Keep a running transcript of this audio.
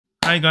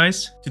Hi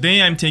guys,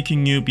 today I'm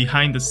taking you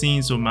behind the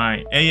scenes of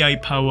my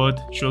AI-powered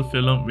short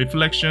film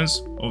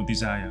Reflections of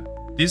Desire.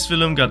 This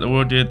film got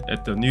awarded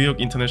at the New York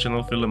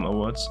International Film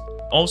Awards,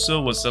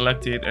 also was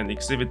selected and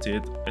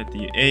exhibited at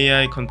the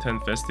AI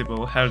Content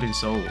Festival held in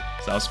Seoul,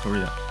 South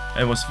Korea,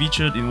 and was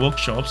featured in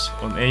workshops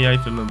on AI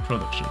film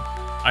production.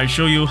 I'll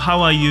show you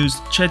how I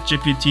used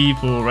ChatGPT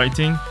for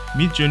writing,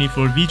 MidJourney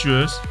for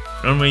visuals,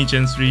 Runway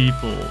Gen3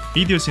 for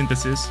video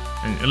synthesis,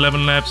 and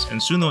ElevenLabs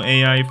and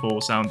SunoAI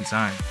for sound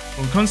design.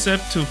 From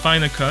concept to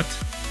final cut,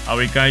 I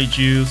will guide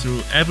you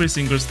through every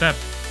single step.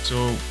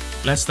 So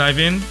let's dive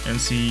in and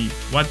see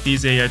what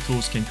these AI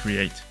tools can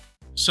create.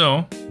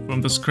 So,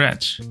 from the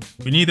scratch,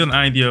 we need an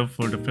idea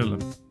for the film.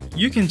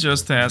 You can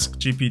just ask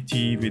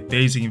GPT with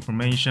basic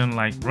information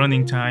like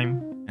running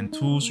time and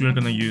tools we're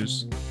gonna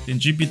use. Then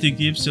GPT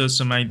gives us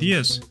some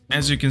ideas.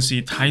 As you can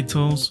see,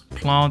 titles,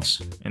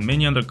 plots, and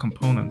many other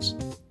components.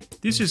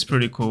 This is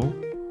pretty cool,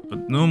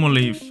 but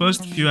normally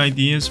first few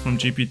ideas from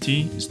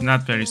GPT is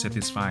not very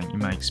satisfying in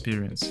my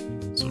experience.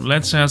 So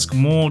let's ask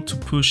more to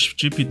push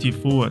GPT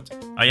forward.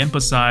 I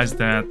emphasize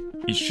that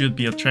it should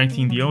be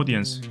attracting the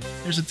audience.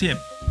 Here's a tip.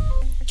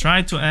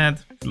 Try to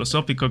add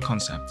philosophical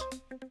concept.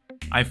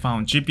 I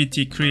found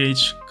GPT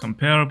creates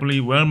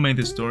comparably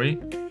well-made story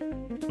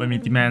when we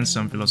demand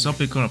some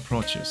philosophical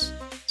approaches.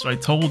 So I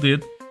told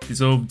it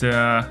dissolve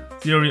the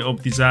theory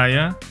of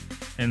desire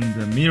and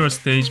the mirror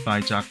stage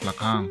by Jacques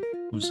Lacan,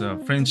 who's a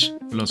French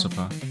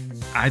philosopher.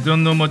 I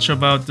don't know much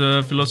about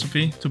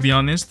philosophy, to be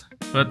honest,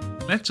 but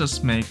let's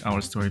just make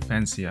our story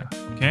fancier,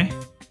 okay?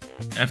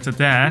 After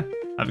that,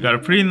 I've got a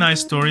pretty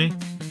nice story.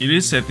 It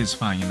is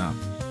satisfying enough.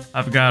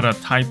 I've got a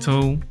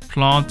title,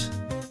 plot,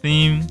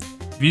 theme,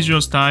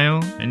 visual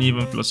style, and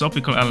even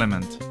philosophical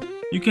element.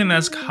 You can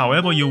ask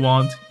however you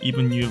want,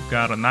 even you've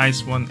got a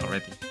nice one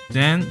already.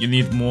 Then you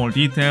need more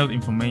detailed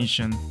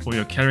information for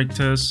your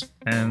characters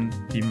and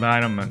the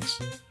environments.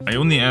 I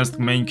only asked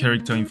main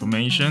character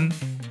information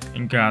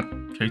and got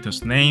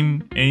character's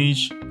name,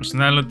 age,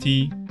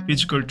 personality,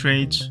 physical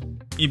traits,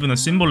 even a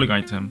symbolic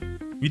item.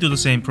 We do the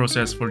same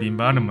process for the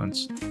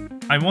environments.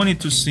 I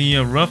wanted to see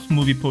a rough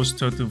movie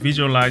poster to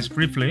visualize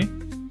briefly,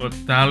 but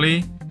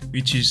DALL-E,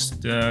 which is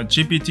the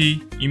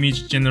GPT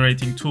image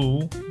generating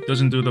tool,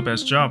 doesn't do the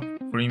best job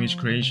for image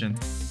creation.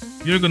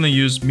 We're gonna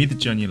use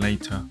MidJourney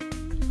later.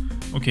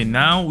 Okay,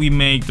 now we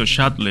make the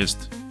shot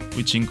list,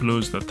 which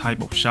includes the type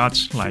of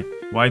shots like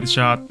wide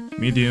shot,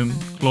 medium,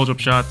 close-up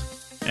shot,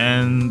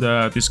 and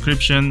the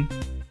description,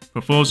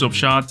 purpose of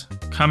shot,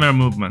 camera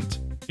movement.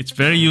 It's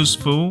very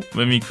useful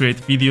when we create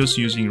videos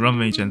using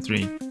Runway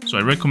Gen3, so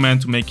I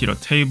recommend to make it a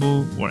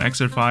table or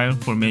Excel file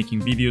for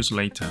making videos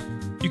later.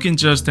 You can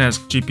just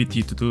ask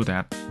GPT to do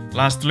that.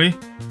 Lastly,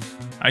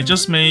 I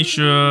just made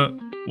sure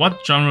what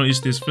genre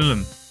is this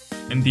film,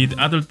 and did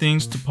other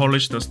things to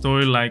polish the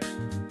story like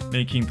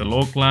making the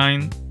log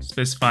line,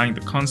 specifying the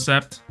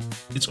concept.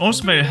 It's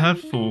also very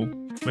helpful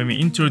when we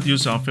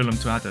introduce our film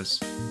to others.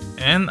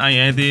 And I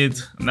added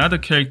another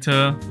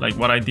character like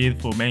what I did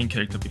for main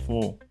character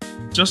before.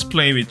 Just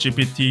play with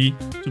GPT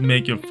to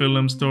make your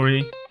film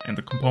story and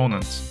the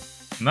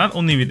components. Not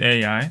only with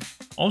AI,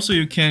 also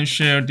you can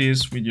share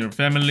this with your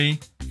family,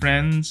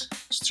 friends,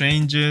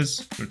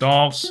 strangers, your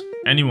dogs,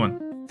 anyone.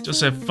 Just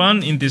have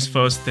fun in this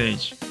first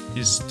stage.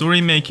 This story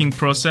making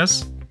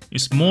process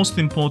is most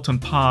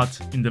important part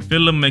in the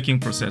filmmaking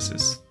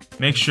processes.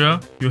 Make sure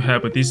you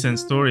have a decent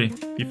story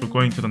before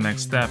going to the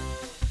next step.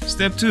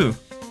 Step 2.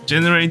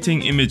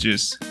 Generating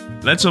images.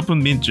 Let's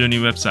open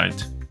MidJourney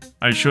website.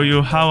 I'll show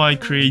you how I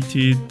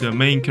created the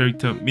main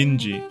character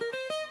Minji.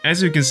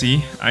 As you can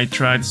see, I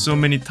tried so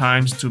many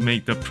times to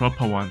make the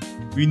proper one.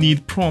 We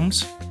need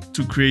prompts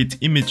to create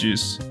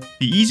images.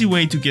 The easy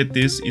way to get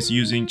this is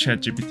using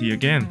ChatGPT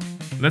again.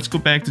 Let's go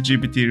back to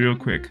GPT real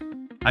quick.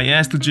 I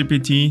asked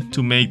GPT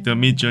to make the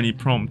MidJourney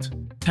prompt,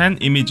 10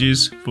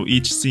 images for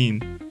each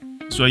scene.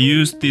 So I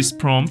used this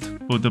prompt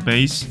for the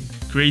base,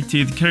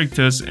 created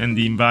characters and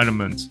the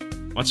environment.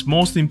 What's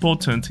most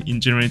important in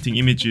generating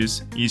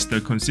images is the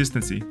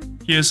consistency.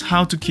 Here's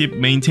how to keep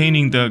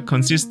maintaining the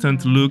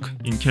consistent look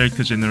in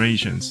character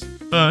generations.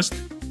 First,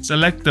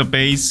 select the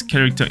base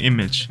character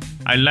image.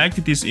 I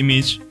liked this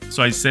image,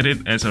 so I set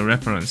it as a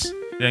reference.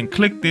 Then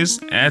click this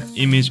Add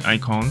Image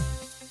icon.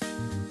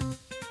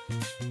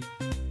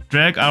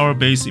 Drag our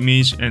base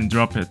image and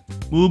drop it.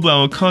 Move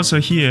our cursor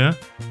here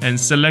and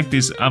select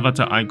this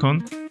avatar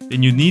icon.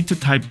 Then you need to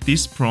type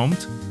this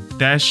prompt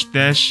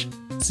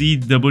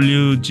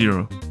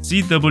 --CW0.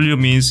 CW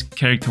means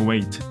character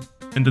weight.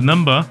 And the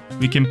number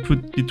we can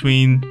put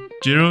between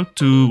 0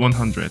 to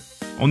 100.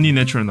 Only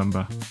natural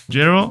number.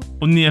 0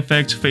 only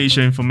affects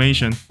facial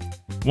information.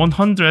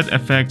 100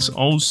 affects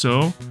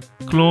also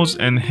clothes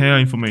and hair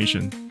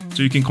information.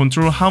 So you can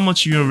control how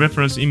much your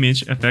reference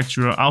image affects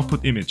your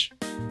output image.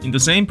 In the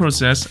same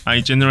process,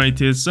 I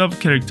generated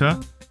sub-character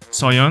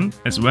Seoyeon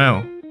as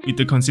well with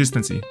the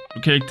consistency. For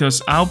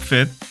character's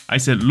outfit, I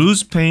said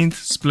loose paint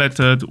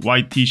splattered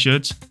white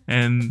t-shirt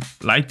and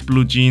light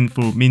blue jean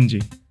for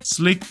Minji.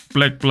 Slick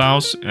black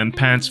blouse and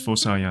pants for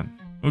Seoyeon.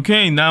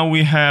 Okay, now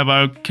we have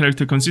our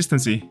character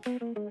consistency.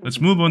 Let's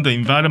move on to the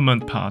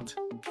environment part.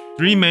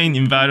 3 main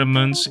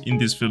environments in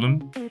this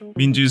film: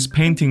 Minji's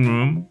painting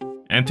room,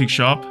 antique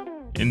shop,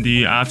 and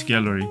the art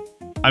gallery.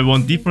 I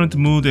want different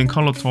mood and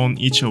color tone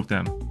each of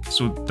them.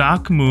 So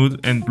dark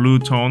mood and blue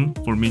tone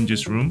for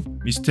Minji's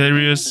room,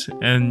 mysterious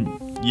and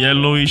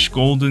yellowish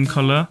golden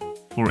color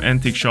for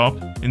antique shop,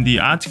 and the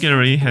art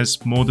gallery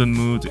has modern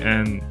mood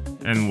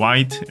and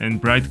white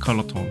and bright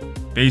color tone.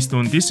 Based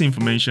on this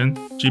information,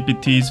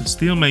 GPT is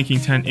still making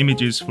 10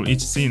 images for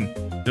each scene.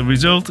 The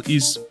result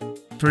is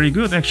pretty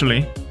good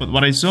actually, but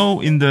what I saw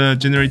in the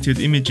generated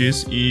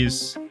images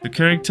is the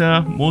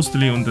character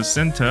mostly on the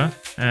center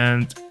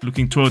and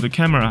looking toward the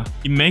camera.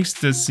 It makes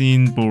the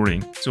scene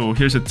boring. So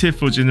here's a tip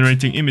for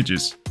generating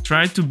images.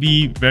 Try to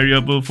be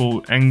variable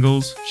for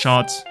angles,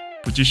 shots,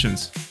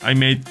 positions. I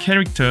made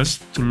characters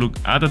to look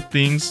other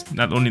things,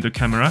 not only the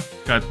camera.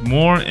 Got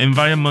more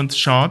environment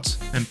shots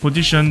and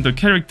positioned the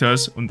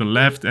characters on the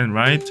left and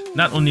right,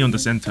 not only on the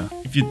center.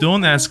 If you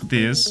don't ask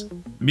this,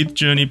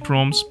 MidJourney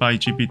prompts by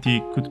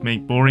GPT could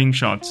make boring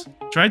shots.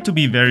 Try to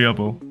be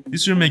variable.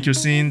 This will make your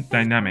scene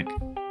dynamic.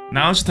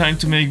 Now it's time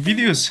to make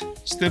videos.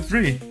 Step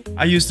 3.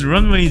 I used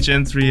Runway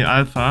Gen3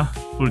 Alpha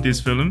for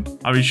this film.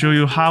 I will show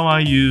you how I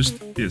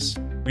used this.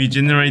 We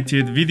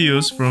generated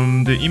videos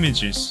from the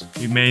images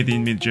we made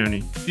in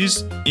MidJourney.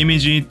 This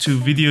image to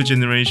video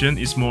generation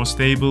is more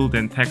stable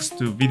than text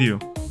to video.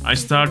 I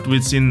start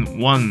with scene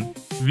 1.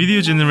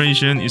 Video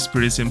generation is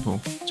pretty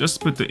simple.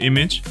 Just put the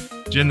image,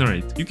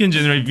 generate. You can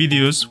generate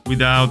videos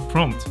without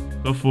prompt,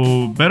 but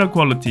for better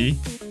quality,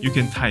 you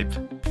can type.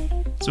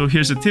 So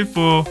here's a tip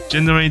for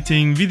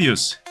generating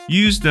videos.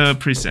 Use the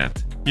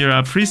preset. Here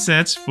are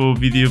presets for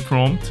video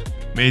prompt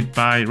made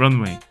by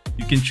Runway.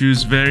 You can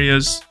choose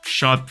various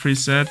shot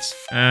presets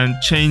and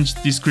change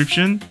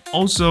description.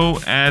 Also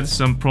add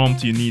some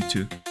prompt you need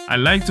to. I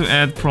like to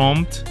add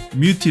prompt,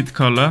 muted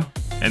color,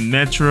 and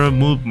natural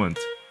movement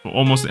for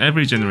almost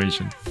every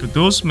generation. So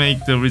those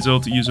make the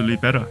result usually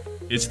better.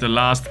 It's the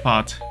last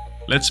part.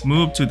 Let's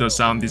move to the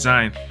sound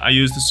design. I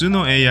used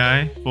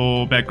SunoAI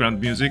for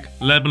background music,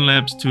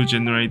 ElevenLabs to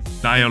generate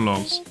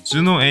dialogues.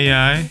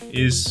 SunoAI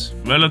is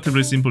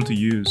relatively simple to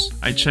use.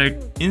 I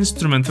checked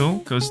instrumental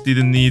because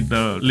didn't need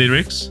the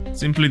lyrics.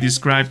 Simply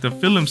describe the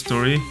film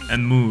story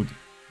and mood.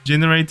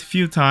 Generate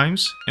few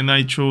times and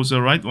I chose the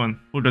right one.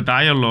 For the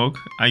dialogue,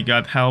 I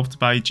got helped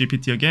by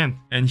GPT again.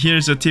 And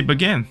here's a tip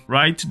again.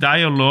 Write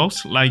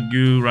dialogues like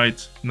you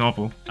write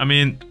novel. I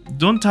mean,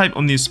 don't type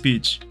only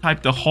speech.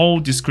 Type the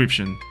whole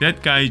description.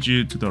 That guides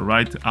you to the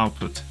right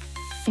output.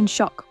 In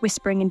shock,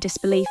 whispering in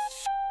disbelief.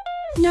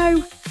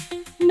 No,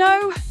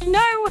 no,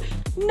 no,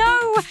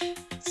 no!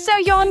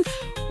 So-yeon,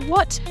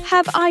 what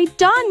have I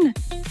done?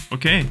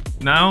 Okay,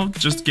 now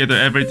just gather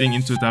everything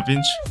into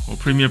DaVinci or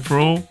Premiere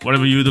Pro,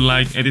 whatever you'd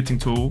like editing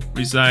tool.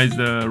 Resize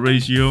the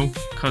ratio,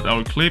 cut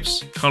our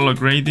clips, color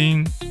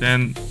grading,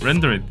 then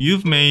render it.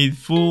 You've made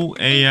full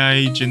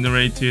AI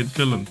generated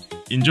film.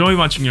 Enjoy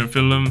watching your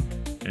film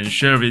and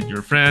share with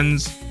your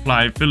friends.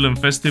 Apply film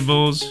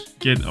festivals,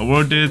 get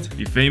awarded,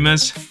 be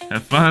famous,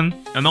 have fun,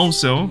 and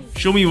also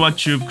show me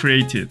what you've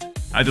created.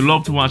 I'd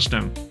love to watch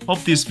them.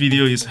 Hope this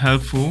video is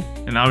helpful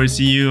and I will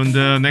see you on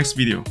the next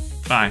video.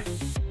 Bye.